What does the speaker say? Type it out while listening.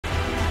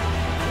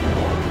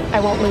I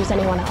won't lose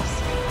anyone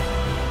else.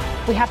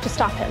 We have to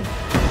stop him.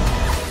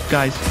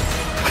 Guys,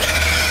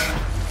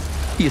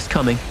 he is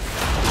coming.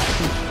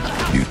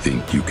 You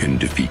think you can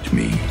defeat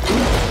me?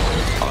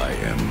 I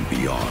am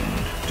beyond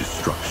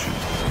destruction.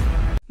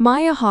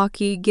 Maya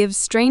Hawke gives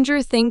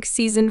Stranger Things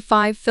Season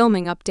 5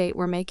 filming update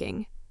we're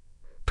making.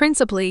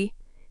 Principally,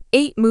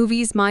 8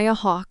 Movies Maya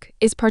Hawke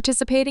is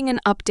participating in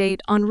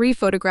update on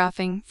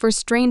rephotographing for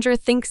Stranger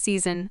Things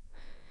Season.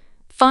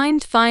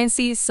 Find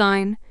C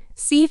sign,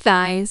 C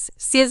thighs,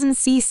 Season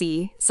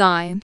CC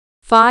sign.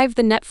 5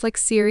 The Netflix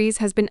series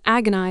has been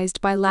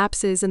agonized by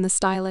lapses in the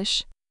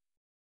stylish.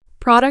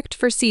 Product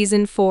for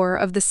Season 4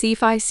 of the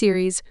sci-fi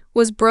series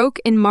was broke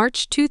in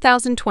March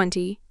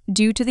 2020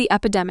 due to the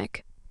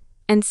epidemic,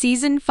 and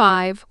Season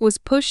 5 was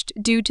pushed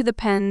due to the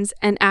pens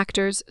and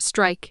actors'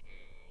 strike.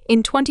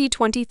 In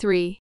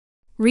 2023,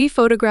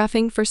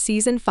 rephotographing for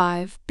Season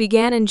 5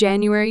 began in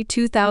January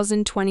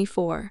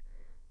 2024,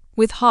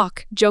 with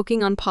Hawke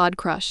joking on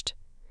Podcrushed.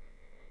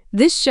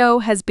 This show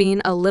has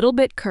been a little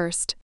bit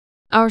cursed.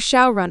 Our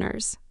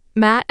showrunners,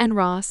 Matt and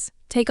Ross,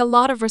 take a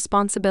lot of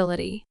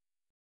responsibility.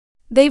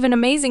 They've an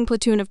amazing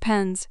platoon of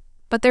pens,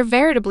 but they're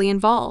veritably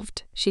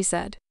involved, she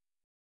said.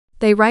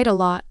 They write a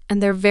lot,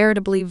 and they're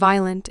veritably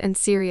violent and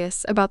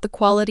serious about the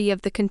quality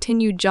of the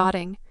continued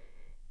jotting,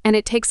 and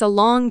it takes a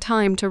long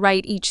time to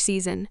write each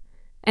season,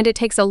 and it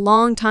takes a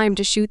long time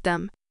to shoot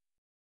them.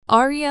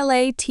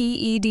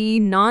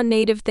 Related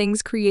non-native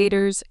things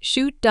creators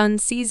shoot done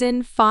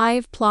Season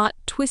 5 plot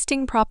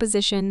twisting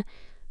proposition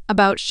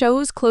about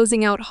shows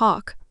closing out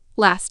Hawke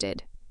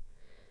lasted.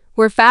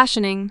 We're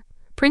fashioning,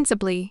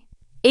 principally,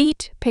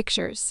 8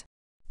 pictures.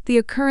 The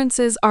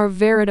occurrences are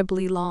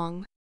veritably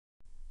long.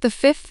 The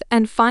 5th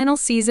and final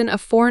season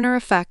of Foreigner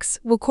Effects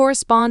will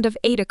correspond of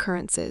 8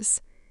 occurrences,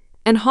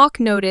 and Hawke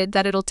noted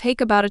that it'll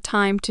take about a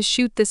time to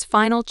shoot this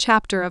final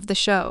chapter of the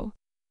show.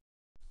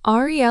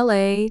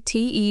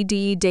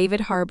 Related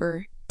David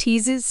Harbour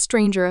teases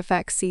Stranger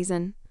Effects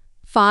Season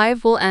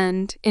 5 will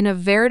end in a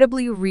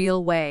veritably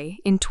real way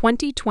in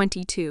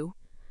 2022.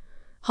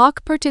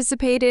 Hawke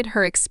participated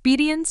her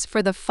expedience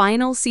for the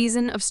final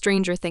season of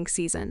Stranger Things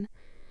Season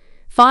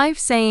 5,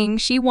 saying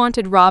she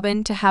wanted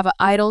Robin to have an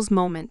idol's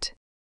moment.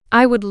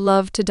 I would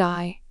love to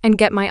die and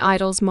get my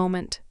idol's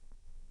moment,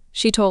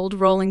 she told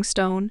Rolling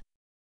Stone.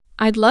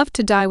 I'd love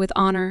to die with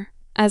honor,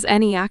 as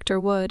any actor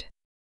would.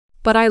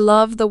 But I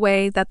love the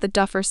way that the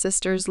Duffer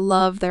sisters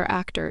love their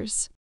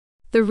actors.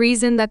 The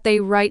reason that they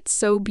write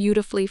so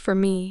beautifully for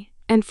me,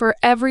 and for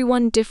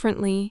everyone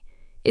differently,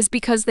 is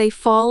because they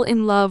fall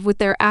in love with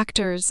their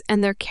actors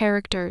and their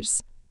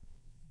characters.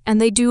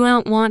 And they do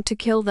not want to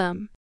kill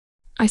them.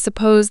 I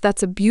suppose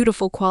that's a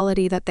beautiful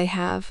quality that they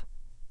have,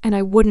 and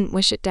I wouldn't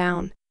wish it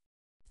down.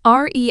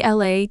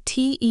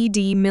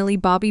 Related Millie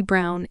Bobby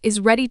Brown is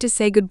ready to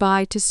say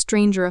goodbye to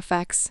Stranger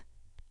Effects.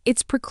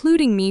 It's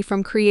precluding me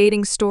from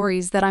creating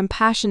stories that I'm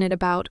passionate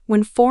about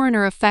when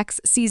Foreigner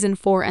Effects Season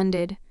 4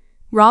 ended.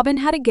 Robin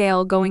had a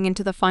gale going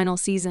into the final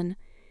season,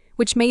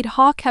 which made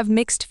Hawke have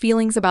mixed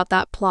feelings about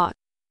that plot.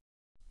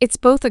 It's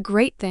both a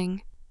great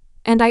thing,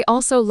 and I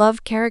also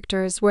love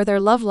characters where their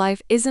love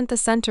life isn't the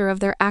center of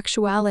their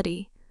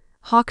actuality,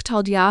 Hawke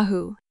told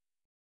Yahoo!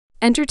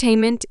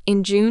 Entertainment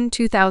in June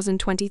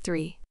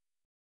 2023.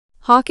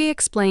 Hawke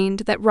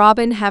explained that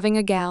Robin having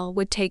a gal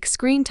would take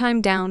screen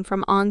time down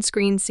from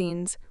on-screen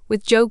scenes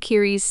with Joe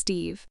Keery's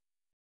Steve.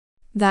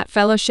 That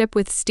fellowship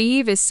with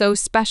Steve is so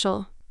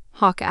special,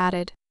 Hawke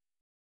added.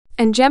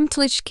 And Jem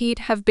Tlichkeet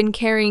have been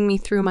carrying me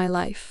through my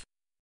life.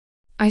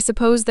 I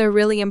suppose they're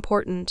really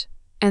important,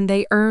 and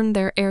they earn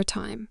their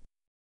airtime.